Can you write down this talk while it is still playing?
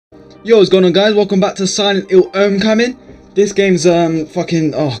Yo, what's going on, guys? Welcome back to Silent Hill Homecoming. This game's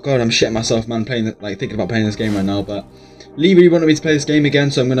fucking, oh god, I'm shitting myself, man, thinking about playing this game right now. But Lee really wanted me to play this game again,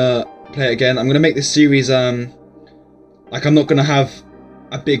 so I'm gonna play it again. I'm gonna make this series like, I'm not gonna have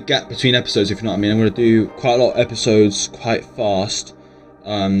a big gap between episodes, if you know what I mean. I'm gonna do quite a lot of episodes quite fast,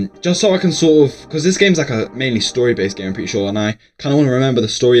 just so I can sort of, because this game's like a mainly story-based game, I'm pretty sure, and I kind of want to remember the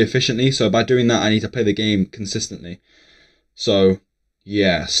story efficiently. So by doing that, I need to play the game consistently. So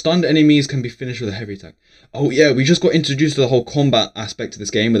yeah, stunned enemies can be finished with a heavy attack. Oh yeah, we just got introduced to the whole combat aspect of this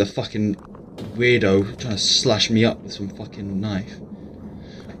game with a fucking weirdo trying to slash me up with some fucking knife.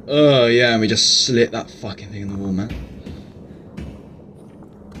 Oh yeah, and we just slit that fucking thing in the wall, man.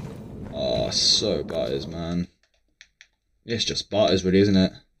 Oh, so butters, man. It's just butters, really, isn't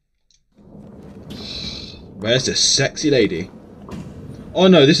it? Where's this sexy lady? Oh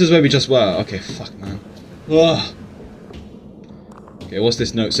no, this is where we just were. Okay, fuck, man. Ugh. Okay, what's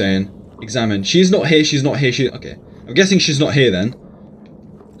this note saying? Examine. She's not here, she's not here, okay. I'm guessing she's not here then.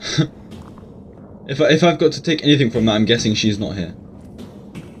 If I've got to take anything from that, I'm guessing she's not here.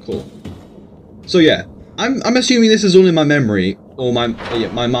 Cool. So yeah, I'm assuming this is all in my memory, or my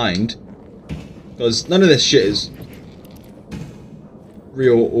mind. Because none of this shit is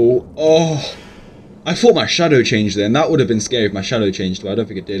real or... Oh! I thought my shadow changed then. That would have been scary if my shadow changed, but I don't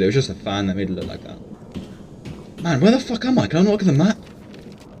think it did. It was just a fan that made it look like that. Man, where the fuck am I? Can I not look at the map?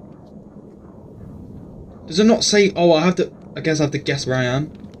 Does it not say... Oh, I guess I have to guess where I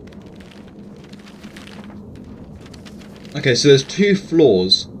am. Okay, so there's 2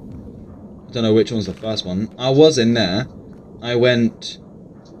 floors. I don't know which one's the first one. I was in there. I went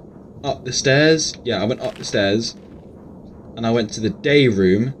up the stairs. Yeah, I went up the stairs. And I went to the day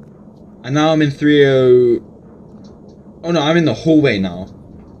room. And now I'm in 30... Oh no, I'm in the hallway now.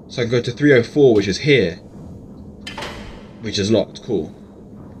 So I can go to 304, which is here. Which is locked, cool.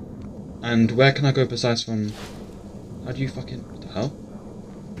 And where can I go besides from... How do you fucking... What the hell?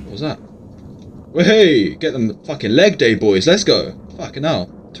 What was that? Well, hey! Get them fucking leg day, boys, let's go! Fucking hell.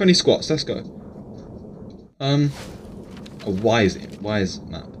 20 squats, let's go. A wise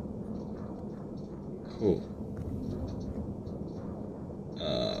map. Cool.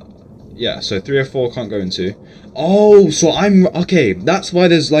 Yeah, so 3 or 4 can't go into. Oh, so I'm... Okay, that's why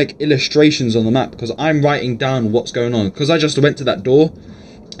there's, like, illustrations on the map. Because I'm writing down what's going on. Because I just went to that door,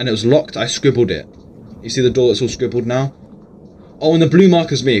 and it was locked, I scribbled it. You see the door that's all scribbled now? Oh, and the blue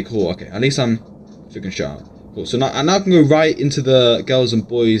marker's me. Cool, okay. At least I'm figuring shit out. Cool, so now I can go right into the girls' and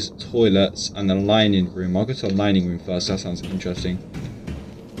boys' toilets and the lining room. I'll go to the lining room first. That sounds interesting.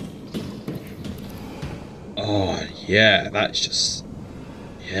 Oh, yeah, that's just...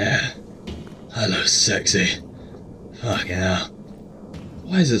 Yeah. Hello, sexy. Fucking hell.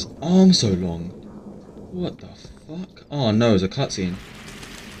 Why is his arm so long? What the fuck? Oh no, it's a cutscene.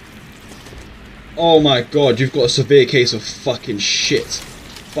 Oh my god, you've got a severe case of fucking shit.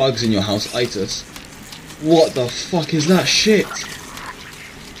 Bugs in your house, itis. What the fuck is that shit?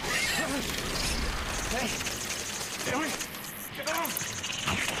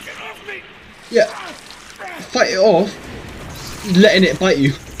 Yeah. Fight it off. Letting it bite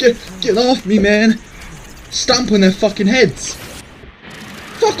you. Get off me, man. Stamp on their fucking heads.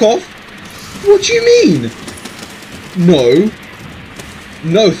 Fuck off. What do you mean? No.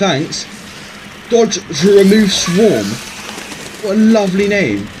 No thanks. Dodge to remove swarm. What a lovely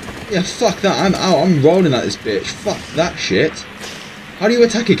name. Yeah, fuck that. I'm out. I'm rolling at this bitch. Fuck that shit. How do you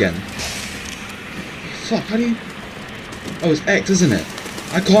attack again? Fuck, how do you... Oh, it's X, isn't it?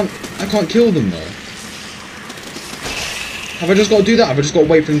 I can't kill them though. Have I just got to do that? Have I just got to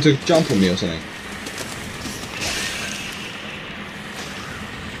wait for them to jump on me or something?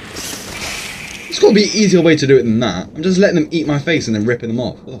 There's got to be an easier way to do it than that. I'm just letting them eat my face and then ripping them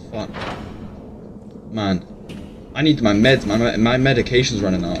off. What the fuck? Man. I need my meds. My medication's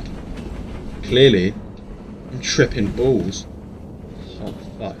running out. Clearly. I'm tripping balls. Oh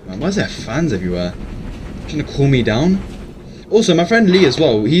fuck, man. Why is there fans everywhere? Trying to cool me down? Also, my friend Lee as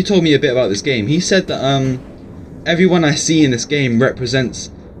well, he told me a bit about this game. He said that, everyone I see in this game represents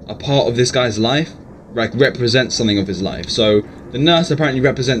a part of this guy's life, like represents something of his life. So the nurse apparently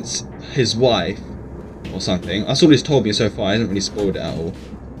represents his wife or something. That's all he's told me so far. I hasn't really spoiled it at all.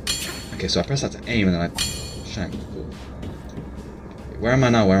 Okay, so I press that to aim and then I shank. Cool. Okay, where am I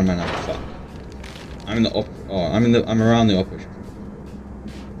now? Where am I now? Fuck. I'm in the I'm around the operation.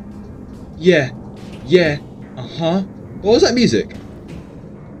 Yeah. Yeah. Uh-huh. What was that music?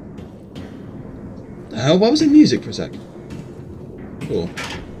 The hell? Why was there music for a sec? Cool.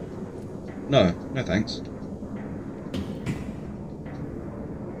 No thanks.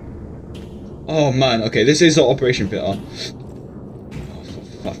 Oh man, okay, this is the operation theatre. Oh, for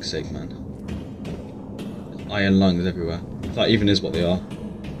fuck's fuck's sake, man. Iron lungs everywhere. If that even is what they are.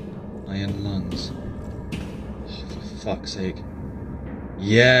 Iron lungs. Oh, for fuck's sake.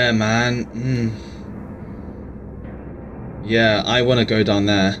 Yeah, man. Yeah, I want to go down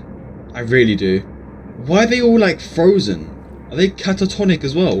there. I really do. Why are they all, like, frozen? Are they catatonic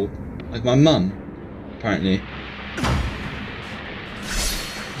as well? Like my mum, apparently.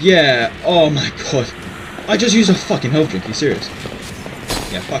 Yeah, oh my god. I just used a fucking health drink, are you serious?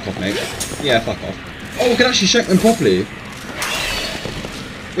 Yeah, fuck off, mate. Yeah, fuck off. Oh, we can actually shank them properly.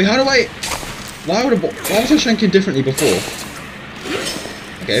 Wait, how do I... Why was I shanking differently before?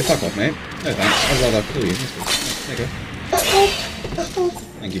 Okay, fuck off, mate. No thanks, I'd rather kill you. There you go. Fuck off! Fuck off!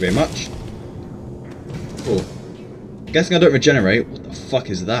 Thank you very much. Cool. Guessing I don't regenerate. What the fuck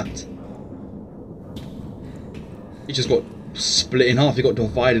is that? He just got split in half. He got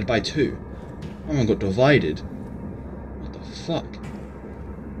divided by 2. My man got divided. What the fuck?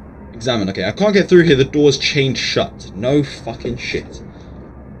 Examine. Okay, I can't get through here. The door's chained shut. No fucking shit.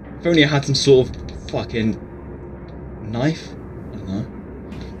 If only I had some sort of fucking knife. I don't know.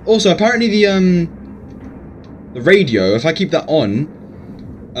 Also, apparently the radio, if I keep that on,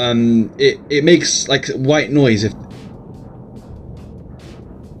 it makes like white noise if...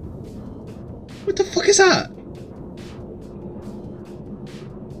 What the fuck is that?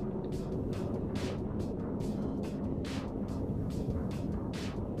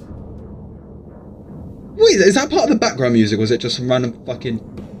 Wait, is that part of the background music, or was it just some random fucking...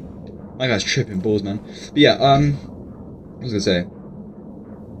 My guy's tripping balls, man. But yeah, what was I gonna say?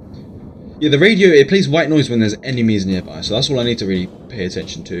 Yeah, the radio, it plays white noise when there's enemies nearby, so that's all I need to really pay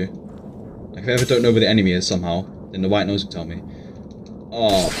attention to. Like, if I ever don't know where the enemy is somehow, then the white noise will tell me.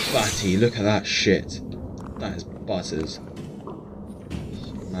 Oh, fatty, look at that shit. That is butters.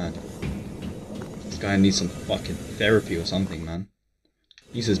 Man. This guy needs some fucking therapy or something, man.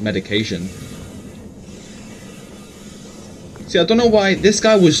 He needs his medication. See, I don't know why this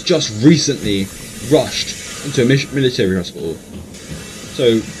guy was just recently rushed into a military hospital.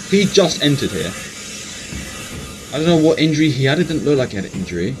 So, he just entered here. I don't know what injury he had. It didn't look like he had an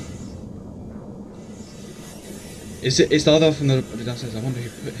injury. It's the other from the downstairs. I wonder who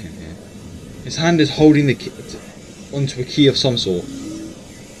put him here. His hand is holding the key onto a key of some sort.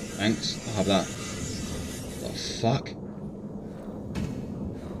 Thanks. I'll have that. What the fuck?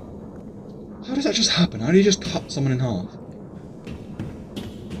 How does that just happen? How do you just cut someone in half?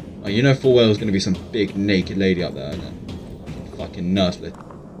 Oh, you know full well there's going to be some big naked lady up there, and a fucking nurse with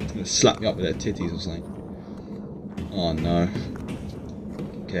it's going to slap me up with their titties or something. Oh no.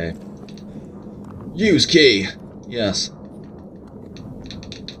 Okay. Use key! Yes.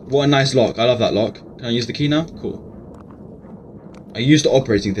 What a nice lock. I love that lock. Can I use the key now? Cool. I used the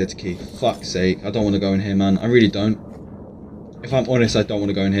operating theatre key. Fuck's sake. I don't want to go in here, man. I really don't. If I'm honest, I don't want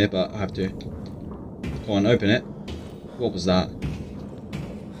to go in here, but I have to. Go on, open it. What was that?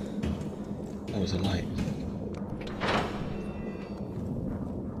 That was a light.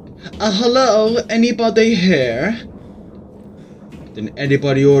 Hello? Anybody here? Didn't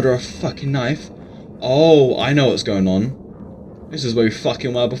anybody order a fucking knife? Oh, I know what's going on. This is where we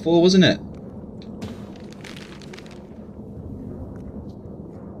fucking were before, wasn't it?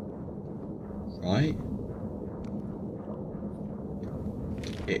 Right?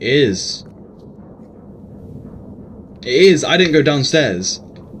 It is. It is. I didn't go downstairs.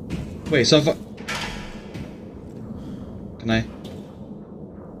 Wait, so if I... Can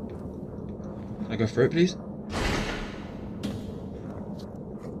I go through it, please?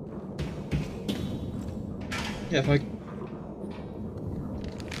 Yeah, if I...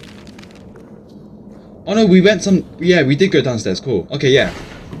 Oh no, we went some... Yeah, we did go downstairs, cool. Okay, yeah.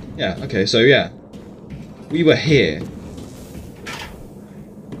 Yeah, okay, so yeah. We were here.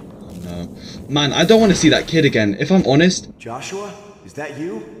 Oh no. Man, I don't want to see that kid again, if I'm honest. Joshua, is that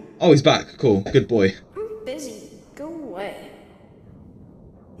you? Oh, he's back, cool. Good boy. I'm busy. Go away.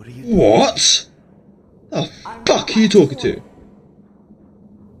 What are you doing? What? Oh, fuck are you talking to?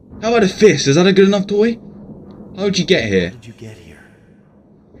 How about a fist? Is that a good enough toy? How'd you get here? How did you get here?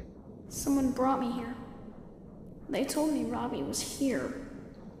 Someone brought me here. They told me Robbie was here.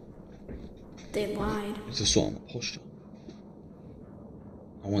 They lied. It's a sort of posture.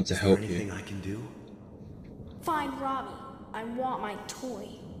 I want to help you. Anything I can do? Find Robbie. I want my toy.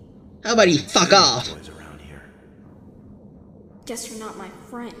 How about you fuck off? Toys around here. Guess you're not my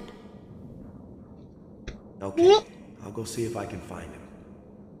friend. Okay. What? I'll go see if I can find him.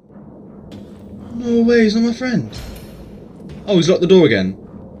 No way, he's not my friend. Oh, he's locked the door again.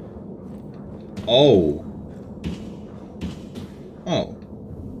 Oh. Oh.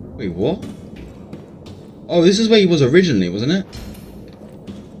 Wait, what? Oh, this is where he was originally, wasn't it?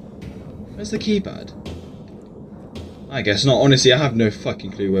 Where's the keypad? I guess not. Honestly, I have no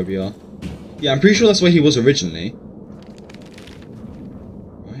fucking clue where we are. Yeah, I'm pretty sure that's where he was originally.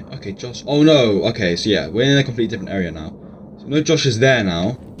 Right, okay, Josh. Oh no, okay, so yeah, we're in a completely different area now. So no Josh is there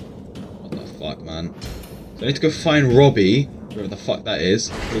now. What the fuck, man? So I need to go find Robbie, whoever the fuck that is,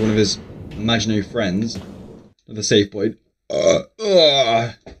 or one of his imaginary friends. Another save point.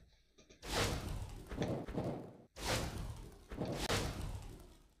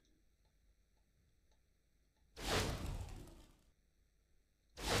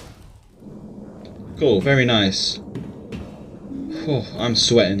 Cool, very nice. Oh, I'm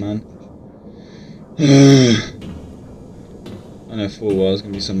sweating, man. I know full well there's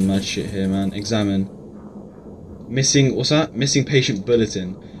gonna be some mad shit here, man. Examine. Missing, what's that? Missing patient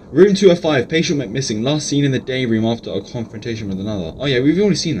bulletin. Room 205, patient went missing. Last seen in the day room after a confrontation with another. Oh yeah, we've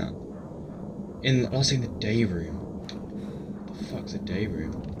already seen that. Last seen in the day room. What the fuck's a day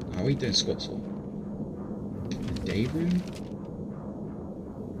room? How are we doing squats for? The day room?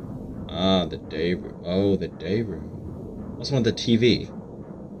 Ah, the day room. Oh, the day room. What's one of the TV?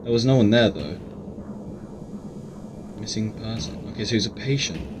 There was no one there though. Missing person. Okay, so he's a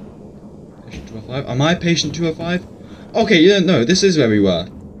patient. Patient 205. Am I patient 205? Okay, yeah, no, this is where we were.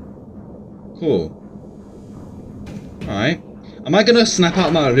 Cool. Alright. Am I gonna snap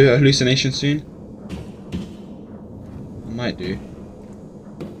out my hallucination soon? I might do.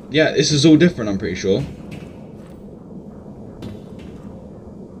 Yeah, this is all different, I'm pretty sure.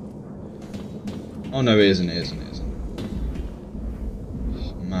 Oh no, it isn't, it isn't, it isn't.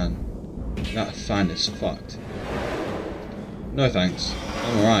 Oh man. That fan is fucked. No thanks.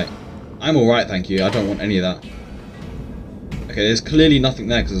 I'm alright. I'm alright, thank you. I don't want any of that. Okay, there's clearly nothing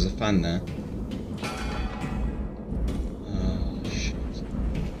there because there's a fan there. Oh, shit.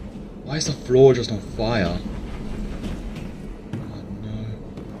 Why is the floor just on fire? Oh, no.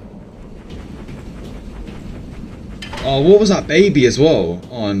 Oh, what was that baby as well?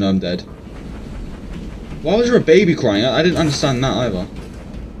 Oh, no, I'm dead. Why was there a baby crying? I didn't understand that either.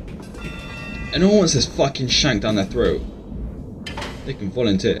 And no one wants this fucking shank down their throat. They can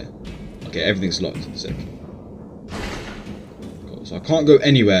volunteer. Okay, everything's locked. Sick. Cool. So I can't go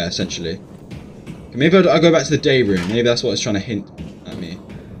anywhere, essentially. Okay, maybe I'll go back to the day room. Maybe that's what it's trying to hint at me.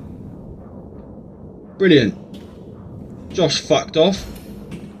 Brilliant. Josh fucked off.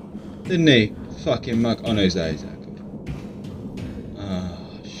 Didn't he? Fucking mug. Oh no, he's there. He's there. Cool.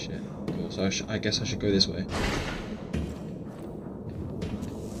 Oh, shit. Cool. So I guess I should go this way.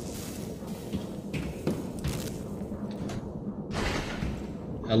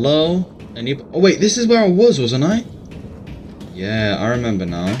 Hello? Any? Oh wait, this is where I was, wasn't I? Yeah, I remember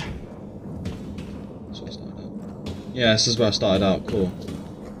now. That's where I started out. Yeah, this is where I started out. Cool.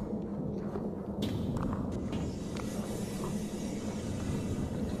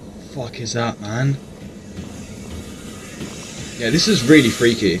 Fuck is that, man? Yeah, this is really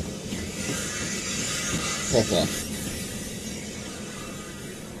freaky. Proper.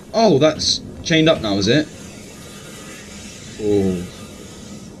 Oh, that's chained up now, is it? Cool.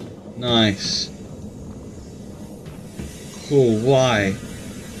 Nice. Cool, why?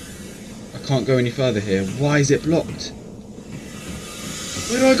 I can't go any further here. Why is it blocked?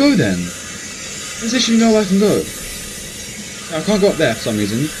 Where do I go then? There's literally nowhere I can go. I can't go up there for some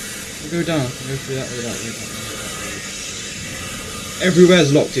reason. I go down. I can go through that way, that way, that way.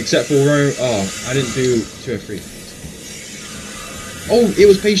 Everywhere's locked except for row. Oh, I didn't do 203. Oh, it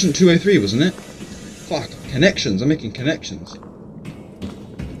was patient 203, wasn't it? Fuck. Connections. I'm making connections.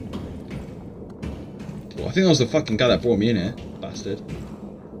 I think that was the fucking guy that brought me in here, bastard.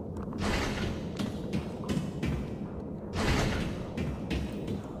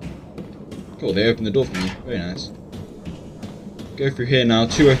 Cool, they opened the door for me. Very nice. Go through here now.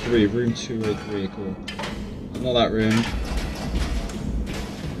 203, room 203. Cool. Not that room.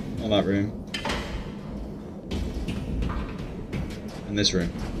 Not that room. And this room.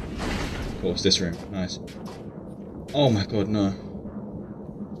 Of course, this room. Nice. Oh my god, no.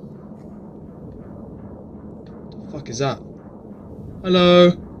 Fuck is that?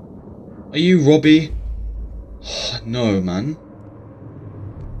 Hello? Are you Robbie? No, man.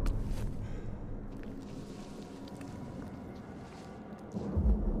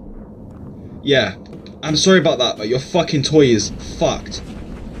 Yeah, I'm sorry about that, but your fucking toy is fucked.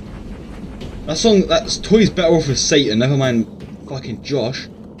 That toy's better off with Satan, never mind fucking Josh.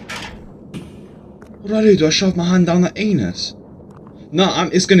 What do I do? Do I shove my hand down that anus? No,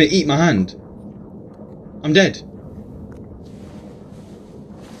 it's gonna eat my hand. I'm dead.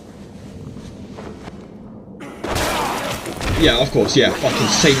 Yeah, of course, yeah. Fucking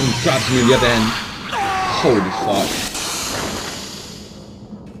Satan grabs me in the other end. Holy fuck.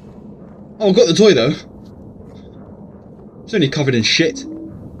 Oh, I got the toy though. It's only covered in shit.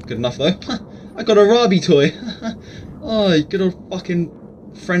 Good enough though. I got a Robbie toy. Oh, good old fucking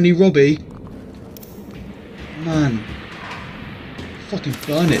friendly Robbie. Man. Fucking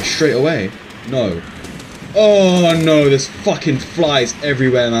burn it straight away. No. Oh no, there's fucking flies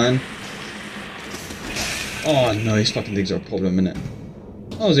everywhere, man. Oh no, these fucking things are a problem, innit?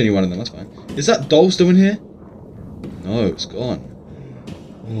 Oh, there's only one of them, that's fine. Is that doll still in here? No, it's gone.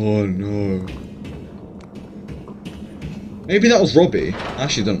 Oh no. Maybe that was Robbie. I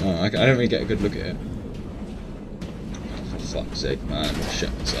actually don't know. I don't really get a good look at it. For fuck's sake, man. I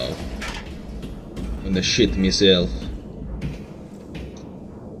shit myself. I'm gonna shit myself.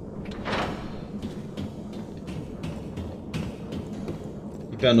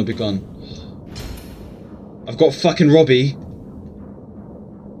 You better not be gone. I've got fucking Robbie.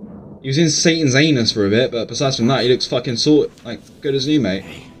 He was in Satan's anus for a bit, but besides from that, he looks fucking good as new, mate.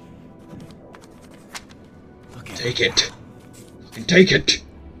 Take it. Fucking take it.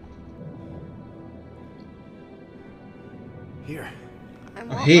 Here.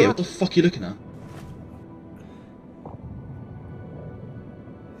 I'm here. What the fuck are you looking at?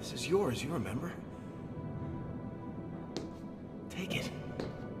 This is yours, you remember? Take it.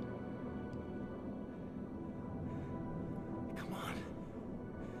 Come on.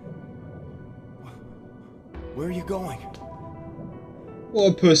 Where are you going?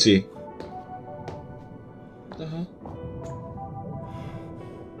 What a pussy. What the hell?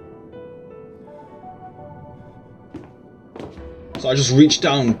 So I just reached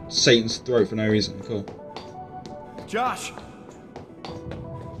down Satan's throat for no reason. Cool. Josh!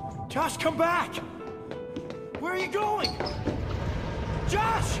 Josh, come back! Where are you going?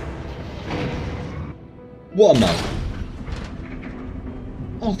 Josh! What a mug.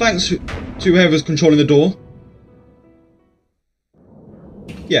 Oh, thanks to whoever's controlling the door.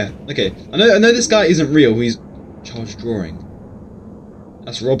 Yeah, okay. I know this guy isn't real. He's charged drawing.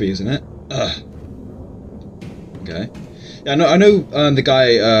 That's Robbie, isn't it? Ugh. Okay. Yeah, I know. The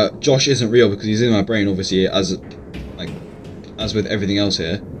guy Josh isn't real because he's in my brain, obviously, as with everything else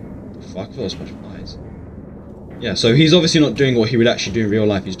here. Fuck, I thought a bunch of lies. Yeah, so he's obviously not doing what he would actually do in real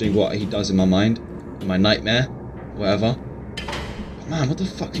life. He's doing what he does in my mind, in my nightmare, whatever. Man, what the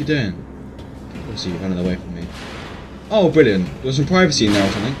fuck's he doing? Obviously, running away from me. Oh, brilliant. There's some privacy in there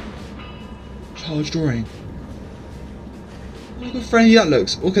or something. Charge drawing. Look how friendly that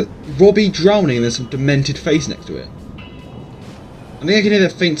looks. Look at Robbie drowning and there's some demented face next to it. I think I can hear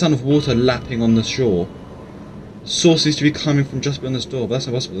that faint sound of water lapping on the shore. The source seems to be coming from just beyond this door, but that's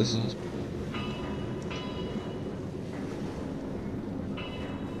impossible. This is a hospital.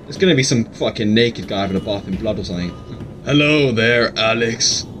 There's gonna be some fucking naked guy having a bath in blood or something. Hello there,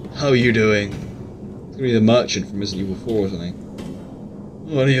 Alex. How are you doing? It's gonna be the merchant from Resident Evil 4 or something.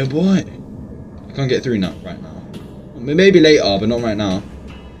 What are you, boy? I can't get through now, right now. Maybe later, but not right now.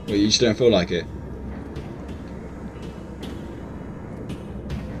 Well, you just don't feel like it.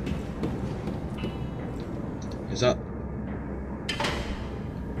 Is that...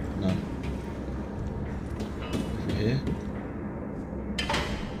 No. Over here?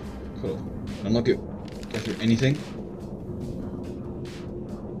 Cool. Can I not get through anything?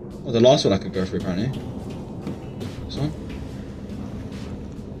 Oh, the last one I could go through, apparently. This one?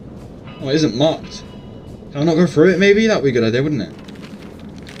 Oh, it isn't marked. Can I not go through it, maybe? That would be a good idea, wouldn't it?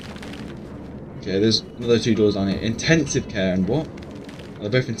 Okay, there's another two doors down here. Intensive care and what? Oh, they're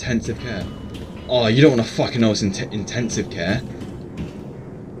both intensive care. Oh, you don't want to fucking know it's intensive care.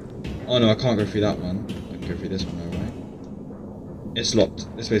 Oh no, I can't go through that one. I can go through this one though, right? It's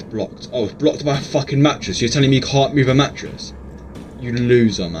locked. This way's blocked. Oh, it's blocked by a fucking mattress. You're telling me you can't move a mattress? You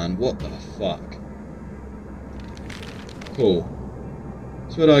loser, man. What the fuck? Cool.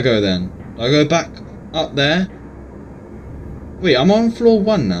 So where do I go then? Do I go back up there? Wait, I'm on floor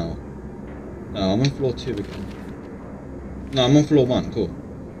 1 now. No, I'm on floor 2 again. No, I'm on floor 1. Cool.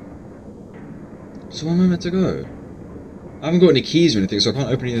 So where am I meant to go? I haven't got any keys or anything, so I can't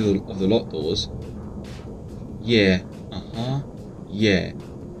open any of the locked doors. Yeah. Uh-huh. Yeah.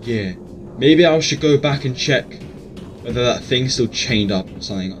 Yeah. Maybe I should go back and check whether that thing's still chained up or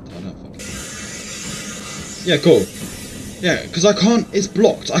something. I don't fucking know. Yeah, cool. Yeah, because I can't... It's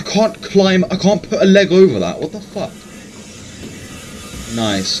blocked. I can't climb... I can't put a leg over that. What the fuck?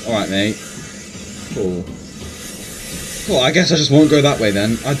 Nice. Alright, mate. Cool. Cool, I guess I just won't go that way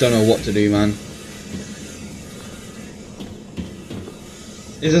then. I don't know what to do, man.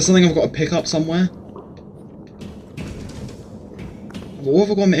 Is there something I've got to pick up somewhere? What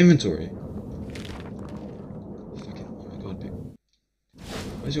have I got in my inventory? Fucking, oh my god, pick.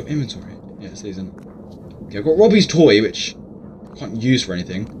 Where's your inventory? Yeah, it stays in. Okay, I've got Robbie's toy, which I can't use for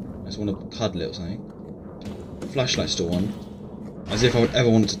anything. I just want to cuddle it or something. Flashlight's still on. As if I would ever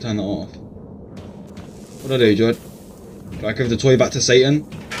want to turn that off. What do I do, George? Do I give the toy back to Satan?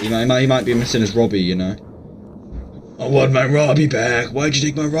 He might be missing his Robbie, you know. I want my Robbie back. Why'd you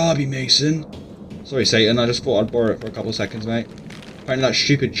take my Robbie, Mason? Sorry, Satan. I just thought I'd borrow it for a couple of seconds, mate. Apparently that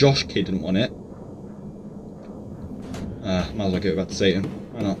stupid Josh kid didn't want it. Might as well give it back to Satan.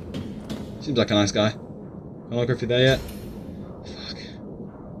 Why not? Seems like a nice guy. Can I go through there yet? Fuck.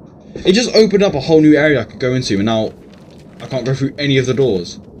 It just opened up a whole new area I could go into, and now I can't go through any of the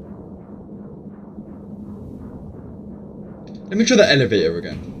doors. Let me try the elevator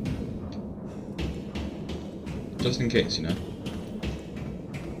again. Just in case, you know.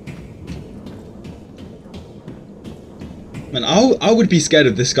 Man, I would be scared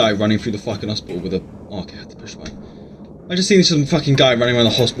of this guy running through the fucking hospital with a... Oh, okay, I had to push the button. I just seen some fucking guy running around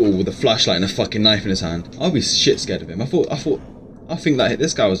the hospital with a flashlight and a fucking knife in his hand. I'd be shit scared of him. I think that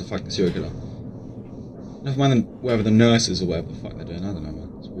this guy was a fucking serial killer. Never mind them, whatever the nurses or whatever the fuck they're doing. I don't know,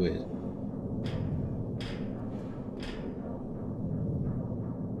 man. It's weird.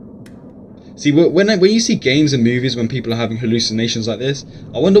 See, when you see games and movies when people are having hallucinations like this,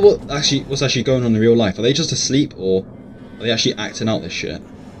 I wonder what's actually going on in real life. Are they just asleep, or are they actually acting out this shit?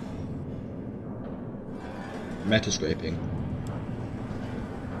 Metal scraping.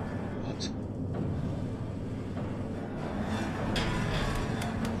 What?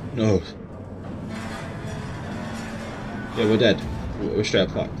 No. Yeah, we're dead. We're straight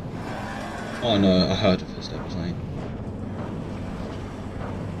up fucked. Oh no, I heard a footstep or something.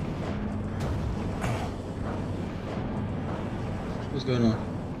 What's going on?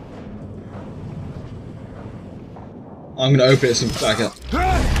 I'm gonna open it some back up.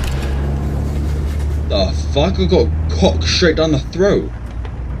 The fuck? I got cocked straight down the throat.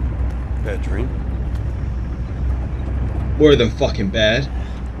 Bad dream? More than fucking bad.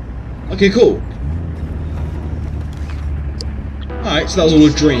 Okay, cool. Alright, so that was all a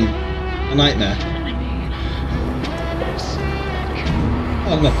dream. A nightmare. Oh,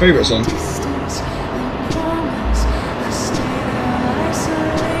 that's my favourite song. That's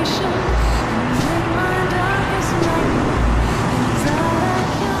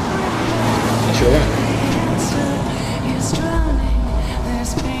alright.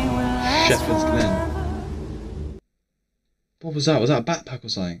 Shepherd's Glen. What was that? Was that a backpack or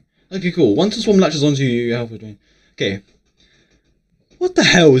something? Okay, cool. Once the swarm latches onto you, your health is doing. Okay. What the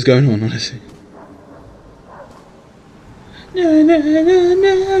hell is going on, honestly?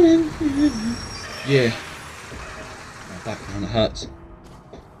 Yeah. My back, man, it hurts.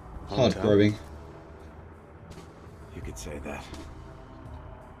 Hard growing. You could say that.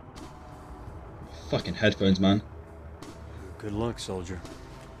 Fucking headphones, man. Good luck, soldier.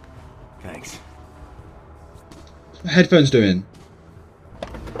 Thanks. What's my headphones doing?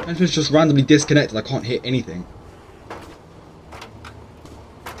 Headphones just randomly disconnected. I can't hear anything.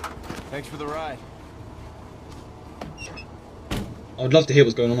 Thanks for the ride. I would love to hear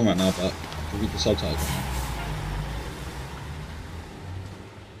what's going on right now, but I'll read the subtitles.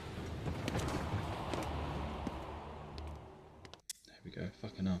 There we go.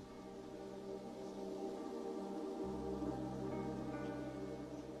 Fucking hell.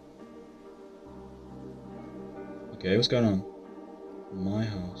 Okay, what's going on? My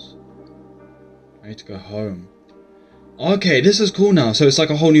house. I need to go home. Okay, this is cool now. So it's like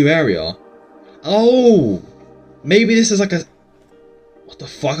a whole new area. Oh! Maybe this is like a... What the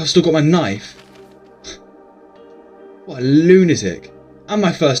fuck? I've still got my knife. What a lunatic. And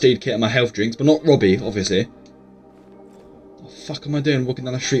my first aid kit and my health drinks, but not Robbie, obviously. What the fuck am I doing walking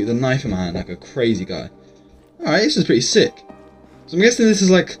down the street with a knife in my hand like a crazy guy? Alright, this is pretty sick. So I'm guessing this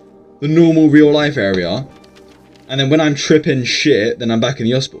is like the normal real life area. And then when I'm tripping shit, then I'm back in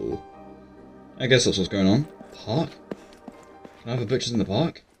the hospital. I guess that's what's going on. Park? Can I have a butcher's in the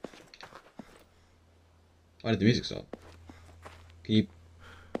park? Why did the music stop? Can you...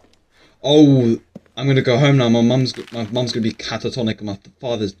 Oh, I'm gonna go home now. My mum's gonna be catatonic and my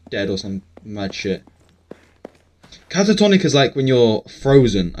father's dead or some mad shit. Catatonic is like when you're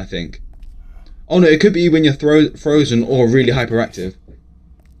frozen, I think. Oh no, it could be when you're frozen or really hyperactive.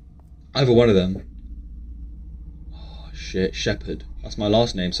 Either one of them. Oh shit, Shepherd. That's my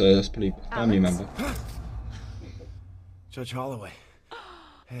last name, so that's probably a family member. Judge Holloway.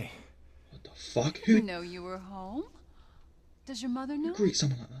 Hey. What the fuck? Who? You know you were home? Does your mother know? Greet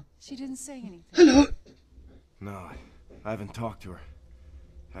someone like that. She didn't say anything. Hello? No, I haven't talked to her.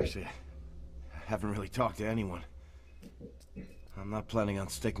 Actually, I haven't really talked to anyone. I'm not planning on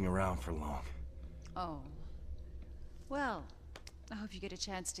sticking around for long. Oh. Well, I hope you get a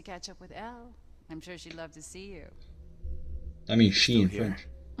chance to catch up with Elle. I'm sure she'd love to see you. I mean, she in Still here.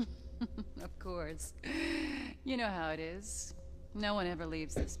 French. course. You know how it is. No one ever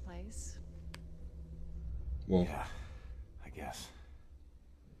leaves this place. Well, Yeah, I guess.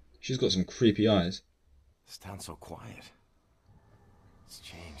 she's got some creepy eyes. This town's so quiet. It's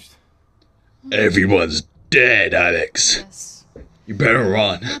changed. Everyone's dead, Alex. Yes. You better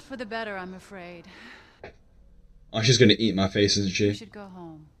run. Not for the better, I'm afraid. Oh, she's gonna eat my face, isn't You she? should go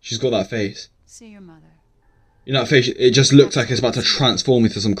home. She's got that face. See your mother. You know that face? It just looks like it's about to transform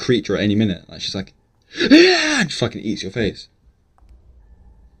into some creature at any minute. Like she's like, yeah, and just fucking eats your face.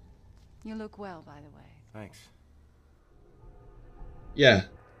 You look well, by the way. Thanks. Yeah.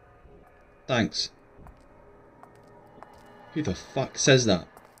 Thanks. Who the fuck says that?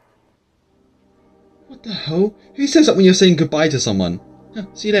 What the hell? Who says that when you're saying goodbye to someone? Yeah,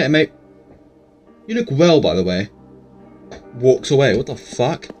 see you later, mate. You look well, by the way. Walks away. What the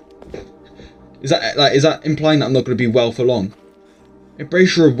fuck? Is that implying that I'm not going to be well for long?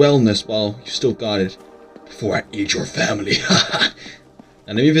 Embrace your wellness while you're still guarded. Before I eat your family.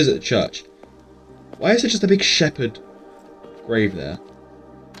 And let me visit the church. Why is there just a big shepherd grave there?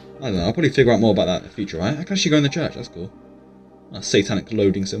 I don't know. I'll probably figure out more about that in the future, right? I can actually go in the church. That's cool. A satanic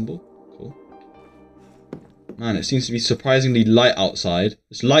loading symbol. Cool. Man, it seems to be surprisingly light outside.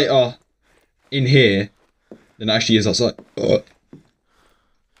 It's lighter in here than it actually is outside. Ugh.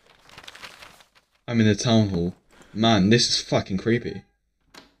 I'm in the town hall. Man, this is fucking creepy.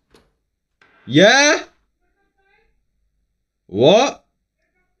 Yeah? What?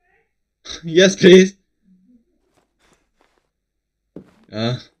 Yes, please.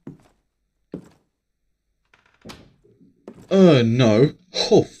 No.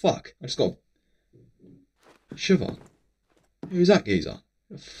 Oh, fuck. I just got a shiver. Who's that geezer?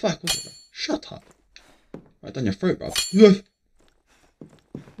 The fuck was it, bro? Shut up. Right down your throat, bro.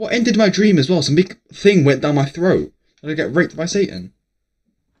 What ended my dream as well? Some big thing went down my throat. Did I get raped by Satan?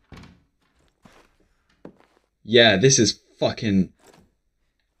 Yeah, this is fucking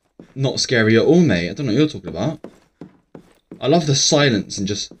not scary at all, mate. I don't know what you're talking about. I love the silence and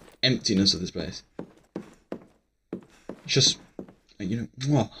just emptiness of this place. It's just, you know,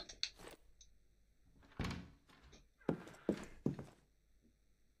 mwah.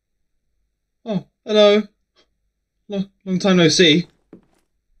 Oh, hello. Long time no see.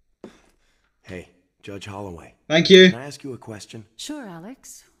 Hey, Judge Holloway. Thank you. Can I ask you a question? Sure,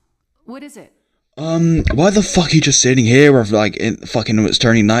 Alex. What is it? Why the fuck are you just sitting here or like it's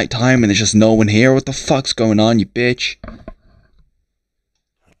turning nighttime and there's just no one here? What the fuck's going on, you bitch?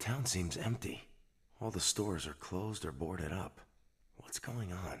 The town seems empty. All the stores are closed or boarded up. What's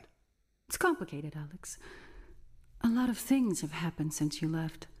going on? It's complicated, Alex. A lot of things have happened since you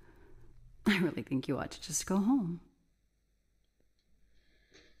left. I really think you ought to just go home.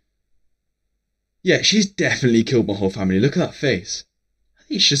 Yeah, she's definitely killed my whole family. Look at that face. I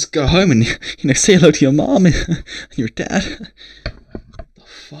think you should just go home and, say hello to your mom and your dad. What the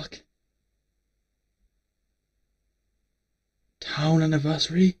fuck? Town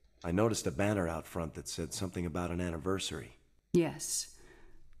anniversary? I noticed a banner out front that said something about an anniversary. Yes.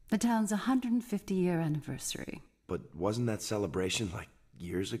 The town's 150-year anniversary. But wasn't that celebration like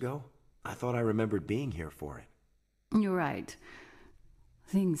years ago? I thought I remembered being here for it. You're right.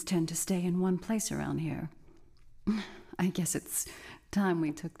 Things tend to stay in one place around here. I guess it's time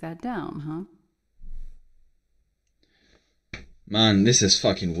we took that down, huh? Man, this is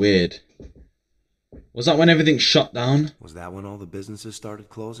fucking weird. Was that when everything shut down? Was that when all the businesses started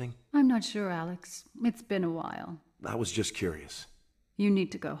closing? I'm not sure, Alex. It's been a while. I was just curious. You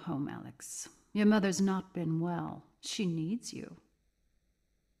need to go home, Alex. Your mother's not been well. She needs you.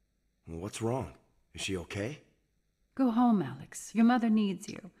 What's wrong? Is she okay? Go home, Alex. Your mother needs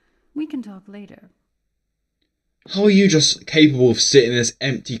you. We can talk later. How are you just capable of sitting in this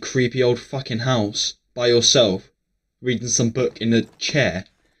empty, creepy old fucking house by yourself, reading some book in a chair?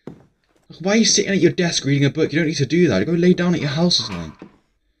 Why are you sitting at your desk reading a book? You don't need to do that. Go lay down at your house or something.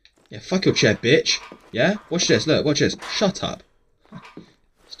 Yeah, fuck your chair, bitch. Yeah? Watch this, look, watch this. Shut up.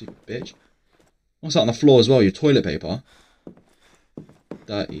 Stupid bitch. What's that on the floor as well? Your toilet paper?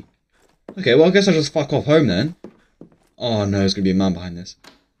 Dirty. Okay, well, I guess I'll just fuck off home then. Oh no, there's gonna be a man behind this.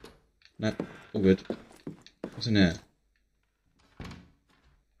 No, all good. What's in here?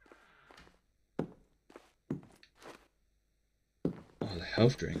 Oh, the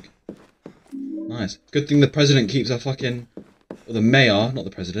health drink. Nice. Good thing the president keeps a fucking... Or the mayor, not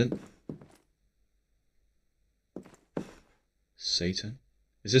the president. Satan?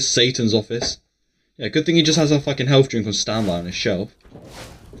 Is this Satan's office? Yeah, good thing he just has a fucking health drink on standby on his shelf.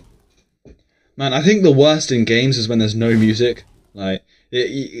 Man, I think the worst in games is when there's no music. Like,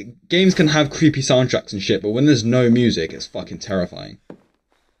 games can have creepy soundtracks and shit, but when there's no music, it's fucking terrifying.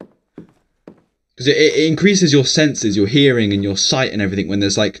 Because it increases your senses, your hearing and your sight and everything when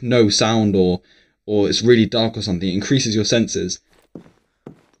there's like no sound or it's really dark or something. It increases your senses.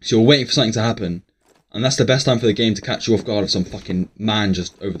 So you're waiting for something to happen. And that's the best time for the game to catch you off guard of some fucking man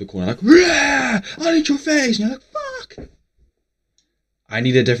just over the corner like, "Rah! I'll eat your face!" And you're like, fuck! I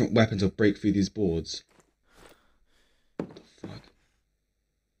need a different weapon to break through these boards. What the fuck?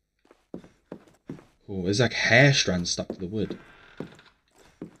 Oh, there's like hair strands stuck to the wood.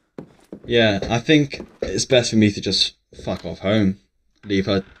 Yeah, I think it's best for me to just fuck off home. Leave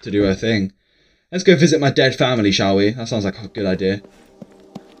her to do her thing. Let's go visit my dead family, shall we? That sounds like a good idea.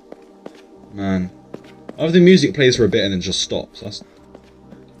 Man. Oh, the music plays for a bit and then just stops. That's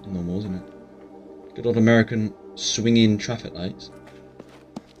normal, isn't it? Good old American swinging traffic lights.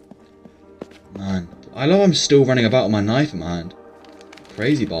 Man. I love I'm still running about with my knife in my hand.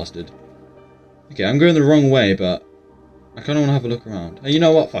 Crazy bastard. Okay, I'm going the wrong way, but I kind of want to have a look around. Hey, you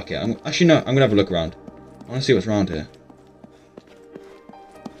know what? Fuck it. Actually, no, I'm going to have a look around. I want to see what's around here.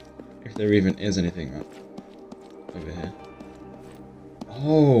 If there even is anything right over here.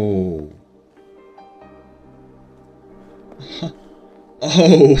 Oh.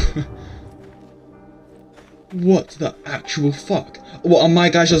 Oh. What the actual fuck? What, and my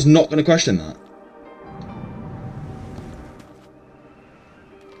guy's just not going to question that?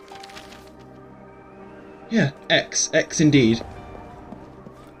 Yeah, X indeed.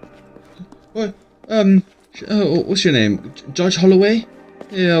 What? What's your name? Judge Holloway?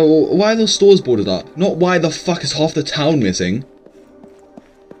 Yeah, well, why are those stores boarded up? Not why the fuck is half the town missing?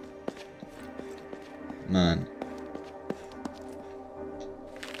 Man.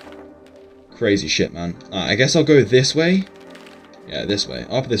 Crazy shit, man. I guess I'll go this way. Yeah, this way.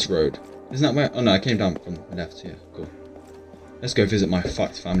 Up this road. Isn't that where... Oh no, I came down from the left here. Cool. Let's go visit my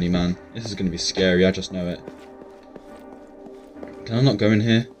fucked family, man. This is going to be scary, I just know it. Can I not go in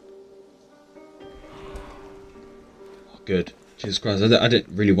here? Oh, good. Jesus Christ, I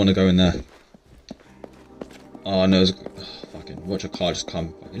didn't really want to go in there. Oh no, fucking watch a car just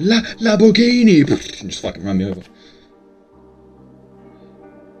come. Lamborghini! And just fucking run me over.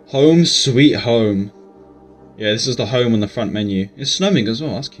 Home sweet home. Yeah, this is the home on the front menu. It's snowing as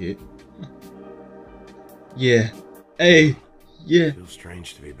well, that's cute. Huh. Yeah. Hey! Yeah. Feels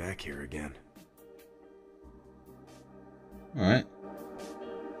strange to be back here again. Alright.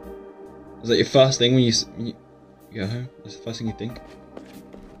 Was that your first thing when you go home? That's the first thing you think?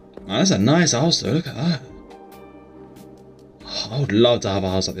 Man, that's a nice house though, look at that. Oh, I would love to have a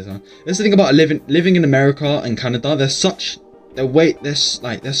house like this. That's the thing about living in America and Canada. They're such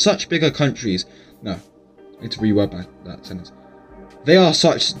bigger countries. No, I need to reword that sentence. They are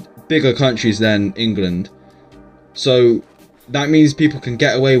such bigger countries than England. So that means people can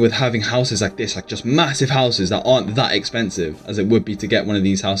get away with having houses like this, like just massive houses that aren't that expensive as it would be to get one of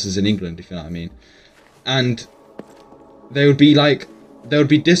these houses in England, if you know what I mean. And there would be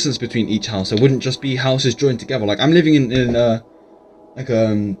distance between each house. There wouldn't just be houses joined together. Like I'm living in a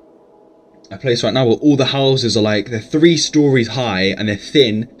place right now where all the houses are like, they're 3 stories high and they're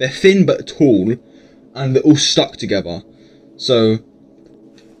thin but tall, and they're all stuck together. So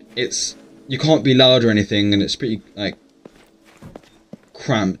you can't be loud or anything, and it's pretty like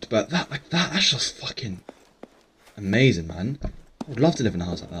cramped. But that's just fucking amazing, man. I would love to live in a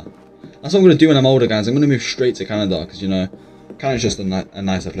house like that. That's what I'm gonna do when I'm older, guys. I'm gonna move straight to Canada because, you know, Canada's just a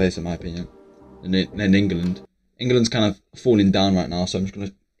nicer place in my opinion than England. England's kind of falling down right now, so I'm just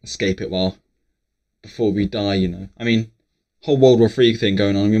gonna escape it before we die, you know. I mean, whole World War III thing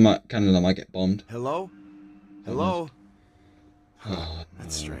going on. Canada might get bombed. Hello? Hello? Oh,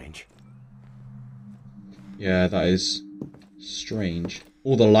 that's strange. Yeah, that is strange.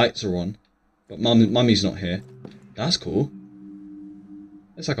 All the lights are on, but Mummy's not here. That's cool.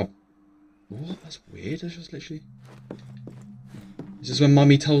 It's like a... What? That's weird. That's just literally... Is this when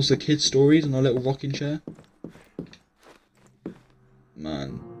Mummy tells the kids stories in a little rocking chair?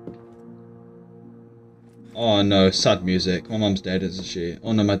 Man. Oh no, sad music. My mum's dead, isn't she?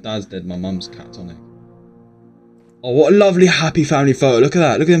 Oh no, my dad's dead. My mum's catatonic. Oh, what a lovely happy family photo. Look at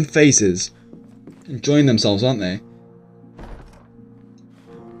that. Look at them faces. Enjoying themselves, aren't they?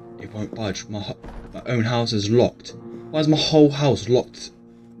 It won't budge. My own house is locked. Why is my whole house locked?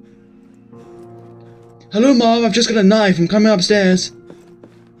 Hello, Mom. I've just got a knife. I'm coming upstairs.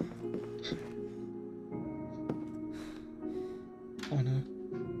 Oh no.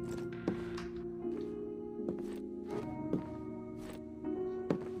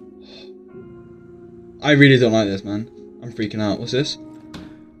 I really don't like this, man. I'm freaking out. What's this?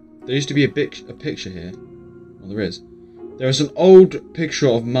 There used to be a picture here. Well, there is. There is an old picture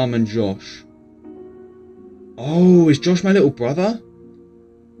of Mum and Josh. Oh, is Josh my little brother?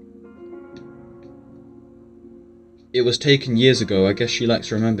 It was taken years ago. I guess she likes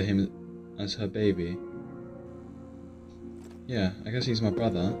to remember him as her baby. Yeah, I guess he's my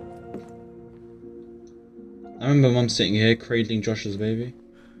brother. I remember Mum sitting here cradling Josh's baby.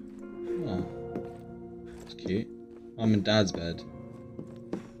 Oh, that's cute. Mum and Dad's bed.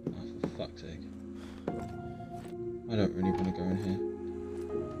 Oh, for fuck's sake. I don't really want to go in here.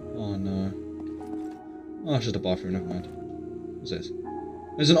 Oh no. Oh, it's just a bathroom, never mind. What's this?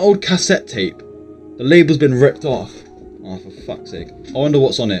 There's an old cassette tape. The label's been ripped off. Oh, for fuck's sake. I wonder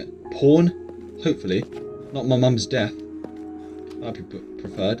what's on it. Porn? Hopefully. Not my mum's death. That'd be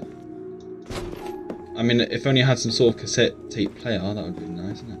preferred. I mean, if only I had some sort of cassette tape player, that would be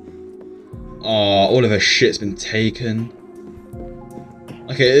nice, wouldn't it? Oh, all of her shit's been taken.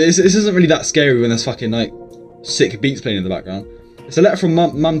 Okay, this isn't really that scary when there's fucking, like, sick beats playing in the background. It's a letter from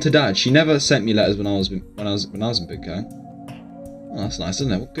mum to Dad. She never sent me letters when I was in boot camp. Oh, that's nice,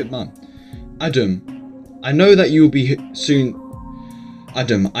 isn't it? What good mum. Adam, I know that you will be soon.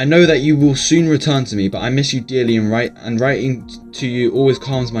 Adam, I know that you will soon return to me, but I miss you dearly, and writing to you always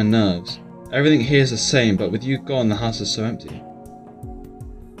calms my nerves. Everything here is the same, but with you gone, the house is so empty.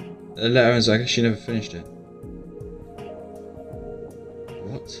 The letter ends, I guess she never finished it.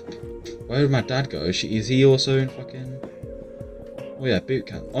 What? Where did my dad go? Is he also in fucking... Oh yeah, boot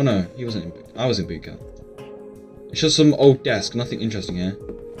camp. Oh no, he wasn't in boot camp. I was in boot camp. It's just some old desk, nothing interesting here.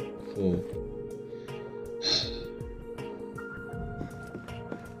 Cool.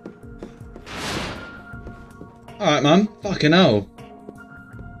 Alright, man. Fucking hell.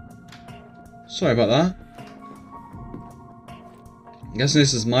 Sorry about that. I'm guessing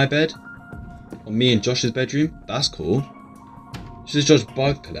this is my bed. Or me and Josh's bedroom. That's cool. This is Josh's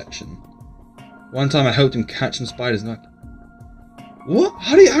bug collection. One time I helped him catch some spiders and what?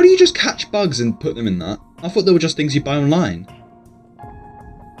 How do you just catch bugs and put them in that? I thought they were just things you buy online.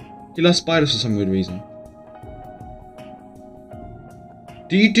 He loves spiders for some weird reason.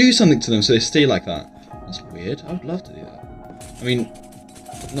 Do you do something to them so they stay like that? That's weird. I would love to do that. I mean,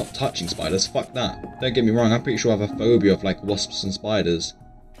 not touching spiders, fuck that. Don't get me wrong, I'm pretty sure I have a phobia of like wasps and spiders.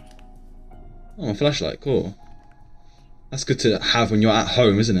 Oh, a flashlight, cool. That's good to have when you're at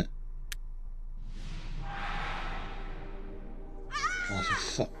home, isn't it? Oh, for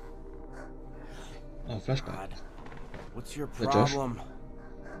fuck. Oh, flashback. God. What's your Is that Josh? problem?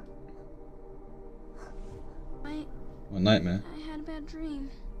 What a nightmare. I had a bad dream.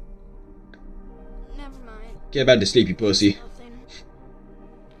 Never mind. Get back to sleep, you pussy. Nothing.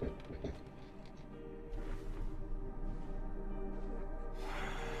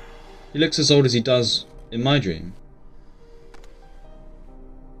 He looks as old as he does in my dream.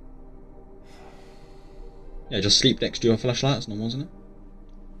 Yeah, just sleep next to your flashlight, that's normal, isn't it?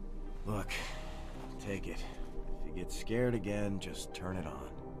 Look, take it. If you get scared again, just turn it on.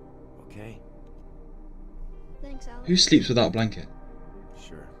 Okay? Thanks, Alex. Who sleeps without a blanket?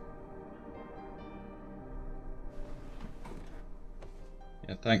 Sure.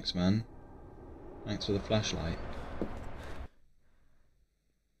 Yeah, thanks, man. Thanks for the flashlight.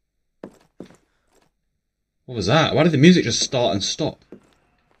 What was that? Why did the music just start and stop?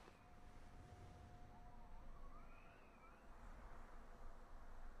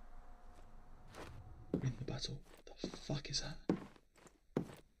 In the battle. What the fuck is that?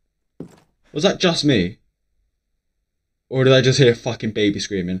 Was that just me? Or did I just hear a fucking baby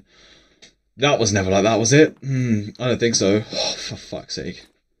screaming? That was never like that, was it? I don't think so. Oh, for fuck's sake.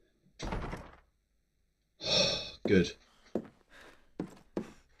 Good.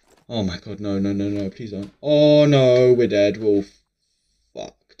 Oh my god, no, no, no, no, please don't. Oh no, we're dead. We're all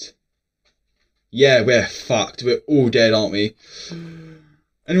fucked. Yeah, we're fucked. We're all dead, aren't we?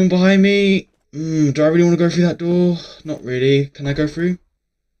 Anyone behind me? Do I really want to go through that door? Not really. Can I go through?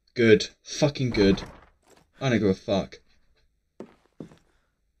 Good. Fucking good. I don't give a fuck.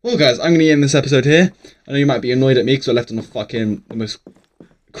 Well guys, I'm going to end this episode here. I know you might be annoyed at me because I left on the most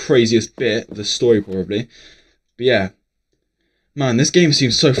craziest bit of the story probably. But yeah. Man, this game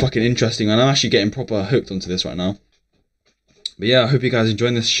seems so fucking interesting and I'm actually getting proper hooked onto this right now. But yeah, I hope you guys are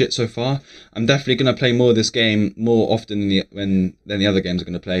enjoying this shit so far. I'm definitely going to play more of this game more often than the other games I'm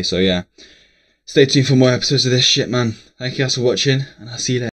going to play. So yeah, stay tuned for more episodes of this shit, man. Thank you guys for watching and I'll see you later.